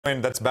I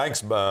mean, that's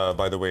banks,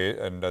 by the way,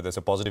 and there's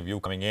a positive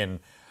view coming in.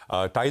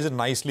 Ties in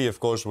nicely, of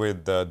course,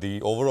 with the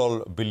overall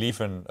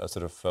belief and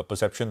sort of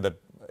perception that,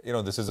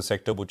 this is a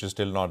sector which is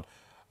still not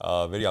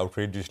very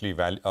outrageously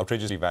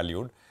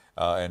valued.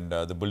 And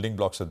the building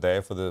blocks are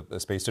there for the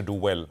space to do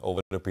well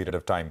over a period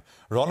of time.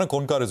 Raunak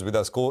Onkar is with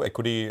us,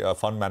 co-equity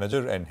fund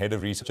manager and head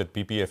of research at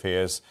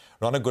PPFAS.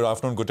 Raunak, good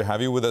afternoon. Good to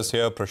have you with us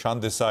here. Prashant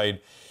this side.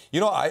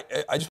 I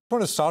just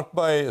want to start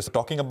by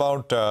talking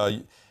about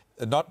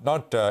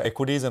not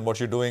equities and what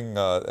you're doing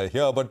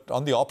here, but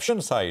on the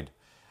option side.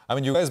 I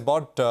mean, you guys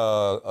bought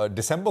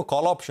December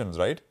call options,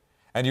 right?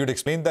 And you'd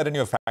explained that in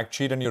your fact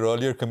sheet and your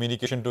earlier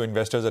communication to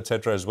investors,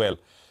 etc. as well.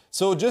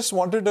 So just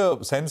wanted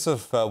a sense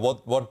of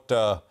what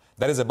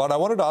that is about. I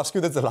wanted to ask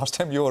you this the last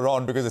time you were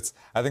on, because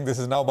I think this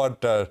is now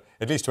about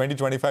at least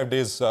 20-25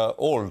 days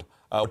old,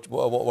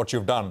 what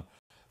you've done.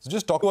 So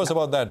just talk to us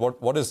about that.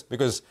 What is,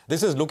 because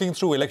this is looking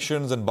through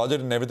elections and budget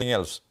and everything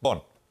else. Go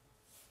on.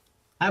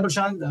 Hi,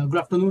 Prashant. Good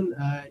afternoon.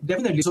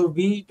 Definitely. So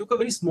we took a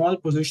very small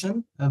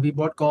position. We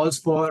bought calls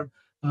for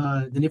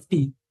the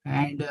Nifty.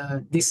 And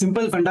the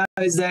simple funda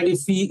is that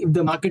if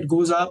the market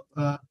goes up,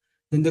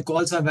 then the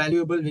calls are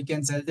valuable. We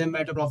can sell them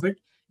at a profit.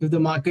 If the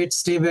markets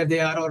stay where they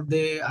are, or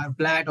they are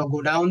flat or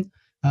go down,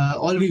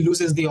 all we lose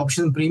is the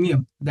option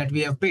premium that we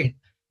have paid.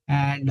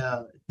 And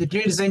the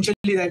trade essentially,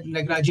 that,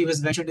 like Rajiv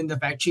has mentioned in the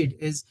fact sheet,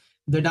 is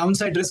the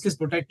downside risk is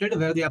protected,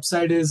 where the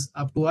upside is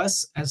up to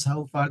us as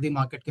how far the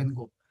market can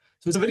go.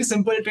 So it's a very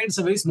simple trade. It's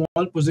a very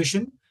small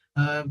position.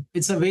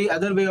 It's a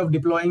other way of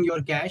deploying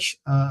your cash,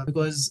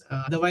 because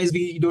otherwise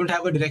we don't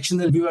have a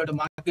directional view of the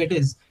market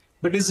is.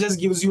 But this just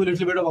gives you a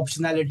little bit of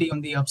optionality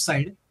on the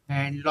upside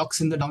and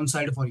locks in the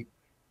downside for you.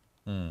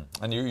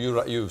 And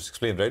you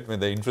explained, right? When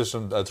the interest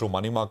through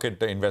money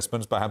market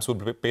investments perhaps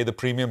would pay the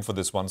premium for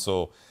this one.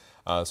 So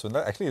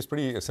that actually is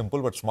pretty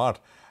simple but smart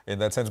in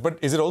that sense. But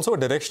is it also a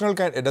directional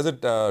kind? Does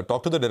it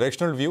talk to the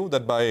directional view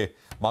that by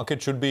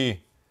market should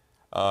be,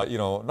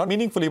 not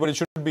meaningfully, but it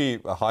should be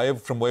higher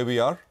from where we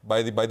are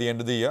by the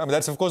end of the year? I mean,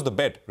 that's of course the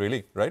bet,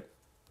 really, right?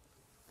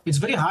 It's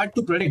very hard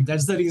to predict.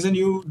 That's the reason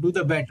you do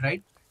the bet,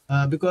 right?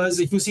 Because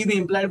if you see the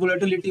implied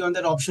volatility on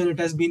that option, it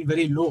has been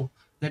very low.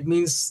 That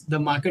means the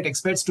market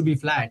expects to be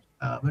flat,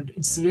 but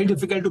it's very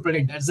difficult to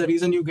predict. That's the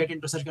reason you get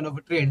into such kind of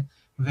a trade,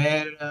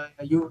 where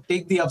you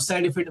take the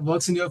upside if it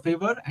works in your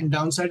favor, and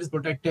downside is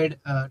protected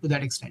to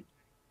that extent.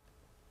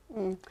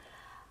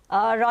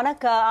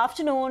 Raunak,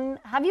 afternoon.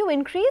 Have you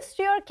increased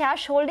your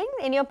cash holding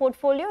in your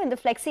portfolio in the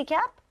flexi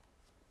cap?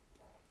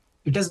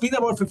 It has been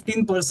about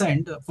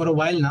 15% for a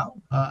while now.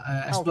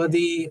 As per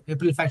the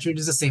April fact sheet, it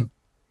is the same.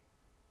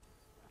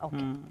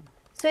 Okay.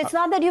 So it's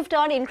not that you've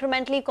turned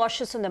incrementally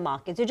cautious in the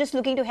markets. You're just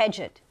looking to hedge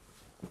it.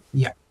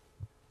 Yeah.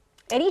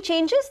 Any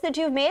changes that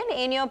you've made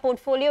in your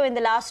portfolio in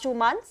the last 2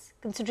 months,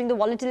 considering the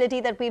volatility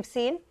that we've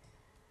seen?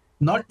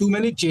 Not too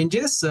many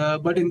changes,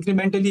 but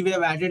incrementally we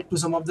have added to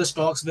some of the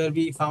stocks where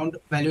we found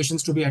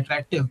valuations to be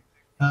attractive,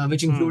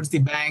 which includes the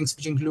banks,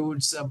 which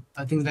includes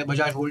things like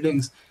Bajaj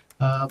Holdings.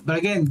 But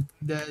again,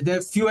 there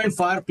are few and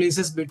far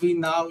places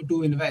between now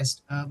to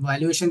invest.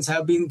 Valuations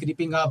have been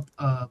creeping up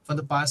for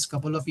the past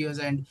couple of years,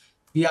 and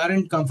we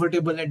aren't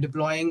comfortable at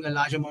deploying a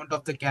large amount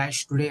of the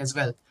cash today as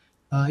well.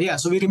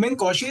 So we remain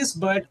cautious,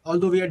 but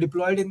although we are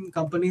deployed in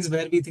companies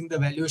where we think the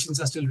valuations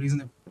are still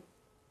reasonable.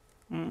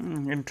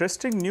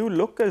 Interesting new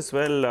look as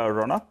well,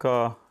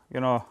 Raunak.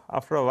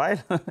 After a while,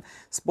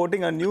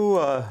 sporting a new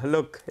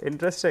look.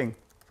 Interesting.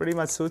 Pretty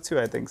much suits you,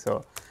 I think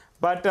so.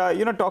 But,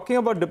 talking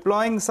about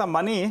deploying some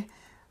money,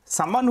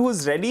 someone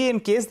who's ready in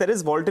case there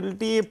is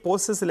volatility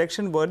post this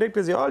election verdict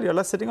is y'all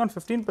are sitting on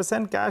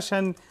 15% cash,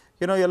 and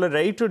y'all are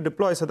ready to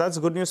deploy. So that's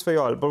good news for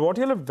y'all. But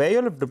where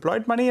y'all have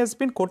deployed money has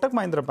been Kotak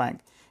Mahindra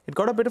Bank. It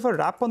got a bit of a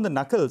rap on the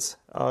knuckles,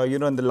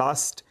 in the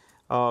last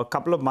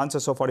couple of months or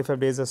so, 45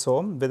 days or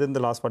so, within the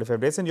last 45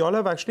 days. And y'all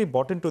have actually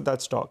bought into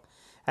that stock.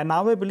 And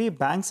now I believe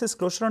banks is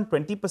closer on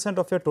 20%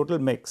 of your total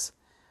mix.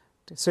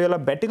 So y'all are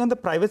betting on the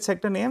private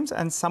sector names,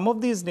 and some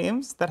of these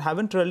names that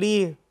haven't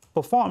really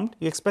performed,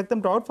 you expect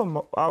them to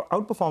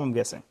outperform, I'm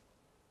guessing.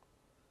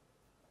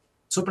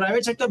 So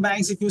private sector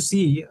banks, if you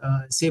see,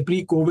 say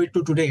pre-COVID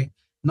to today,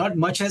 not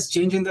much has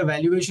changed in the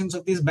valuations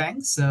of these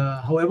banks.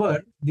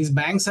 However, these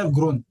banks have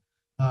grown.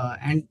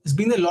 And it's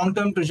been a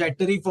long-term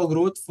trajectory for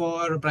growth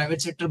for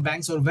private sector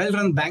banks, or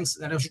well-run banks,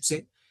 that I should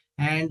say.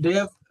 And they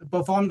have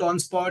performed on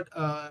spot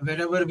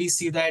wherever we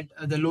see that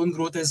the loan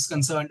growth is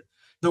concerned.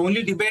 The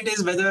only debate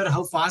is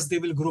how fast they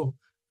will grow.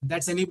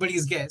 That's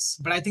anybody's guess.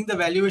 But I think the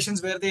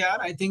valuations where they are,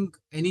 I think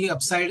any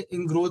upside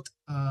in growth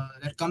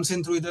that comes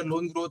in through either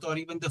loan growth or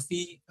even the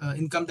fee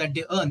income that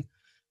they earn,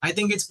 I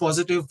think it's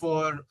positive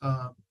for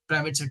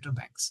private sector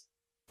banks.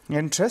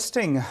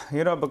 Interesting,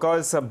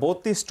 because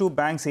both these two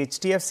banks,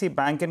 HDFC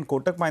Bank and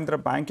Kotak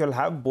Mahindra Bank, you'll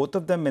have both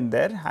of them in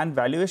there, and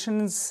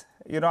valuations,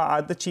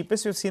 are the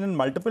cheapest we've seen in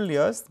multiple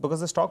years because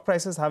the stock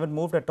prices haven't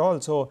moved at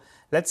all. So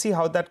let's see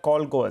how that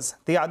call goes.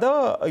 The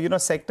other,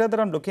 sector that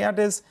I'm looking at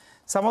is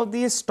some of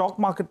these stock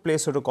market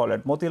plays, so to call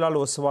it, Motilal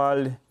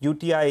Oswal,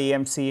 UTI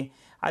AMC.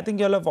 I think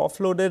you'll have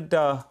offloaded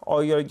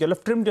or you'll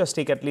have trimmed your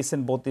stake at least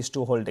in both these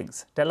two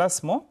holdings. Tell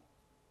us more.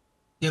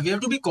 Yeah, we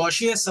have to be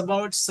cautious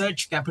about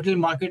such capital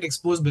market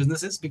exposed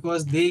businesses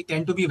because they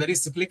tend to be very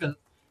cyclical.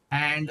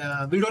 And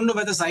we don't know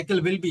where the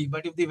cycle will be,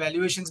 but if the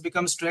valuations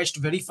become stretched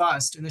very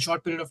fast in a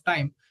short period of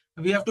time,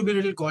 we have to be a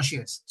little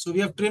cautious. So we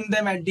have trimmed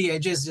them at the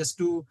edges just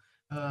to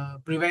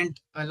prevent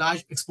a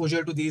large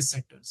exposure to these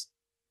sectors.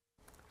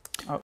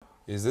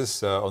 Is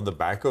this on the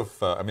back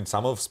of, I mean,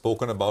 some have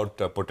spoken about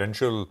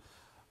potential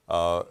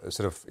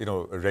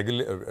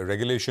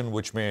regulation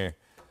which may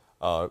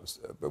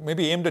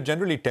maybe aimed at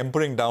generally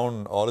tempering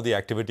down all of the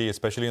activity,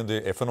 especially on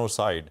the F&O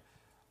side.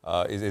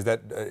 Is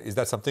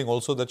that something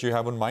also that you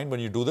have in mind when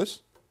you do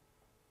this?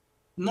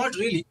 Not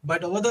really,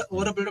 but over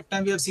a period of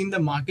time, we have seen the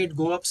market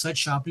go up such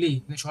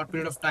sharply in a short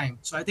period of time.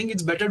 So I think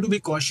it's better to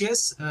be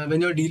cautious when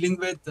you're dealing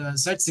with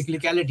such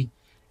cyclicality.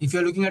 If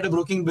you're looking at a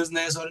broking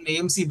business or an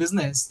AMC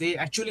business, they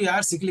actually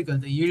are cyclical.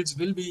 The yields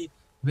will be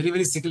very,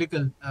 very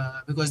cyclical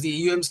because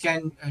the AUMs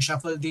can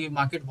shuffle, the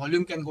market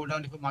volume can go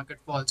down if the market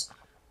falls.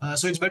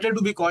 So it's better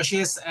to be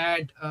cautious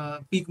at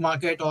peak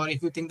market or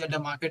if you think that the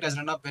market has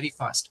run up very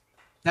fast.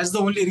 That's the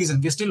only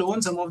reason. We still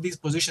own some of these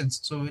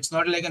positions. So it's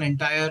not like an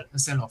entire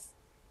sell-off.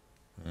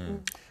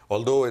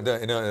 Although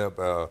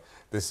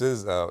this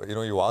is,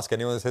 you ask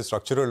anyone, this is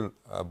structural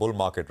bull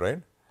market, right?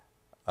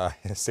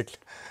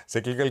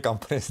 Cyclical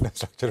companies in a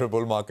structural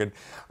bull market.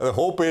 The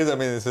hope is, I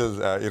mean, this is,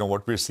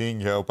 what we're seeing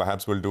here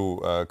perhaps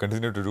will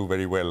continue to do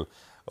very well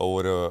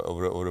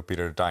over a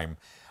period of time.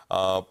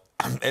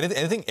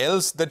 Anything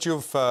else that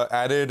you've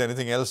added?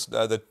 Anything else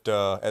that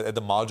at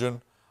the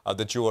margin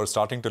that you are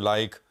starting to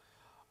like?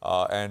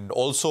 And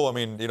also, I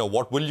mean,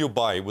 what will you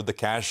buy with the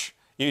cash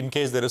in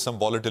case there is some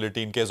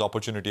volatility, in case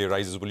opportunity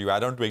arises? Will you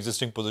add on to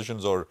existing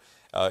positions or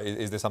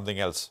is there something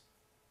else?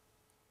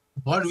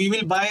 What we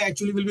will buy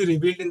actually will be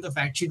revealed in the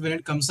fact sheet when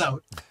it comes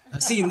out.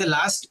 See, in the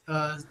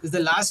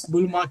last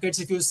bull markets,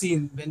 if you've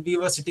seen, when we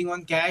were sitting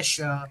on cash,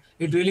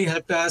 it really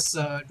helped us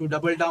to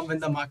double down when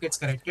the markets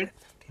corrected.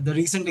 The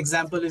recent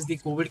example is the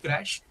COVID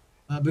crash.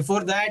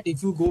 Before that,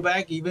 if you go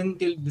back even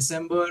till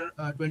December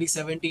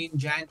 2017,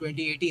 Jan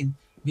 2018,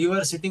 we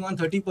were sitting on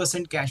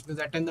 30% cash because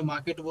that time the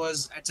market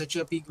was at such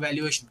a peak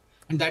valuation.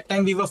 And that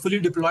time we were fully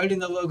deployed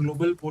in our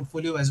global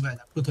portfolio as well,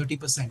 up to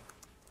 30%.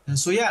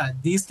 So yeah,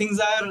 these things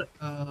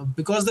are,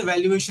 because the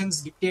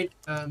valuations dictate,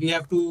 we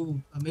have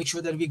to make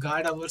sure that we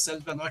guard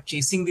ourselves by not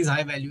chasing these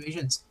high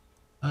valuations.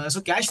 So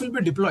cash will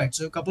be deployed.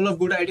 So a couple of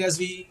good ideas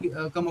we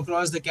come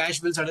across, the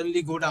cash will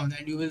suddenly go down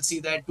and you will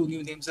see that 2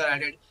 new names are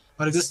added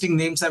or existing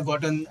names have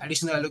gotten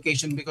additional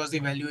allocation because the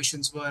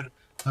valuations were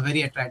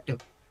very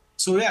attractive.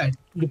 So yeah, it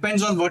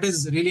depends on what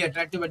is really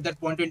attractive at that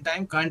point in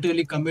time. Can't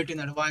really commit in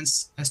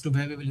advance as to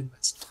where we will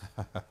invest.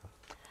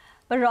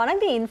 But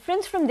Raunak, the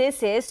inference from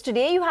this is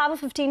today you have a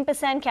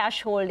 15%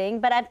 cash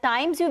holding, but at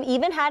times you've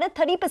even had a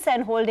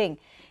 30% holding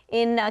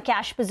in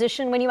cash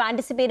position when you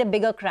anticipate a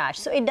bigger crash.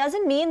 So it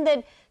doesn't mean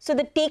that, so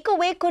the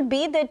takeaway could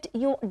be that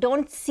you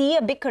don't see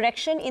a big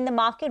correction in the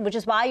market, which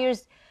is why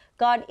you've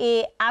got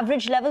a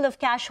average level of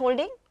cash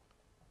holding?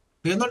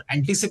 We are not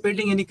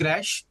anticipating any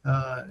crash,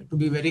 to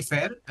be very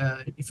fair.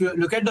 If you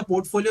look at the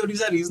portfolio,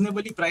 these are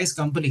reasonably priced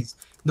companies.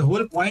 The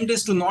whole point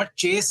is to not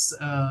chase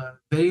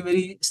very,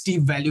 very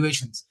steep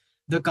valuations.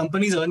 The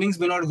company's earnings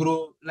may not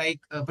grow. Like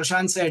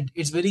Prashant said,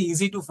 it's very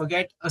easy to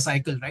forget a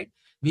cycle, right?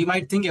 We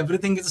might think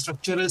everything is a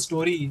structural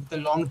story, the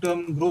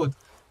long-term growth,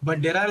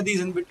 but there are these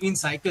in-between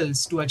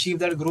cycles to achieve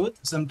that growth.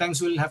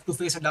 Sometimes we'll have to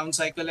face a down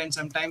cycle and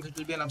sometimes it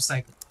will be an up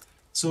cycle.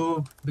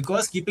 So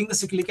because keeping the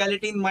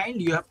cyclicality in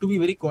mind, you have to be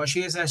very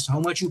cautious as to how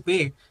much you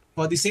pay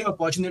for the same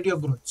opportunity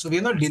of growth. So we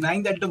are not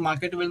denying that the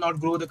market will not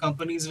grow, the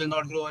companies will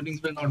not grow,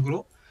 earnings will not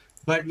grow,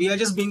 but we are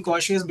just being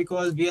cautious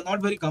because we are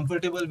not very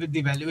comfortable with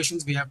the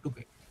valuations we have to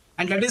pay.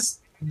 And that is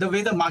the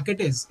way the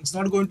market is. It's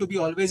not going to be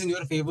always in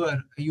your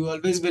favor. You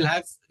always will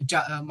have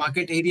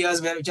market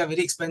areas which are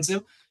very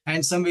expensive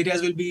and some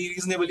areas will be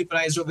reasonably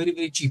priced or very,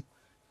 very cheap.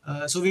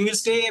 So we will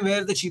stay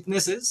where the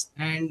cheapness is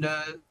and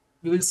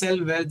we will sell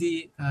where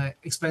the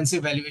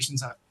expensive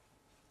valuations are.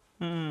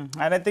 And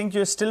I think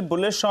you're still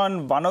bullish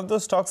on one of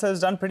those stocks that has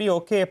done pretty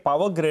okay,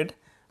 PowerGrid.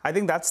 I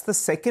think that's the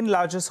second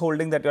largest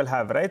holding that you'll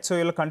have, right? So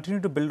you'll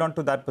continue to build on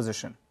to that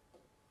position.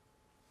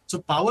 So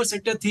power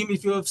sector theme,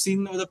 if you have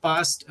seen over the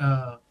past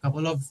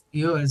couple of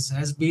years,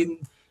 has been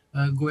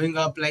going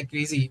up like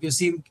crazy. You've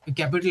seen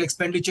capital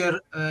expenditure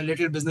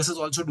little businesses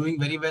also doing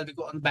very well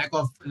because on the back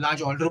of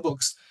large order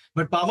books.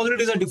 But PowerGrid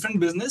is a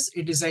different business.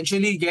 It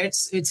essentially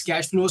gets its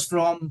cash flows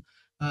from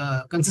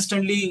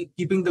consistently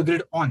keeping the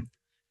grid on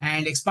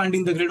and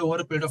expanding the grid over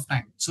a period of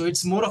time. So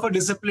it's more of a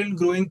disciplined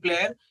growing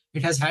player.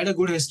 It has had a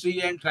good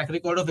history and track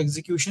record of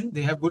execution.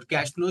 They have good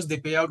cash flows. They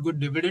pay out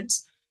good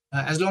dividends.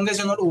 As long as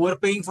you're not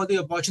overpaying for the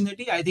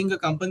opportunity, I think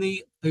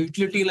a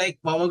utility like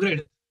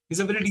PowerGrid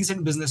is a very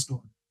decent business to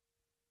own.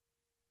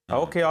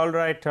 Okay, all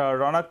right.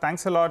 Raunak,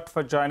 thanks a lot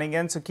for joining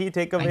in. So key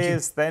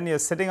takeaways, then you're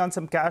sitting on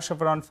some cash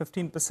of around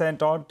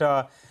 15%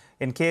 odd.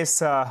 In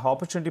case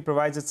opportunity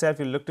provides itself,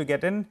 you'll look to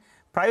get in.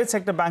 Private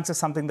sector banks is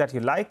something that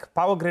you like.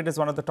 PowerGrid is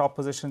one of the top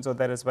positions out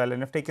there as well.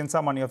 And you've taken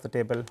some money off the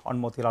table on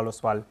Motilal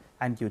Oswal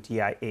and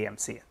UTI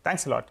AMC.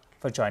 Thanks a lot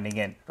for joining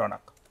in,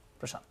 Raunak.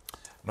 Prashant.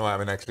 No, I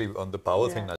mean, actually, on the power thing,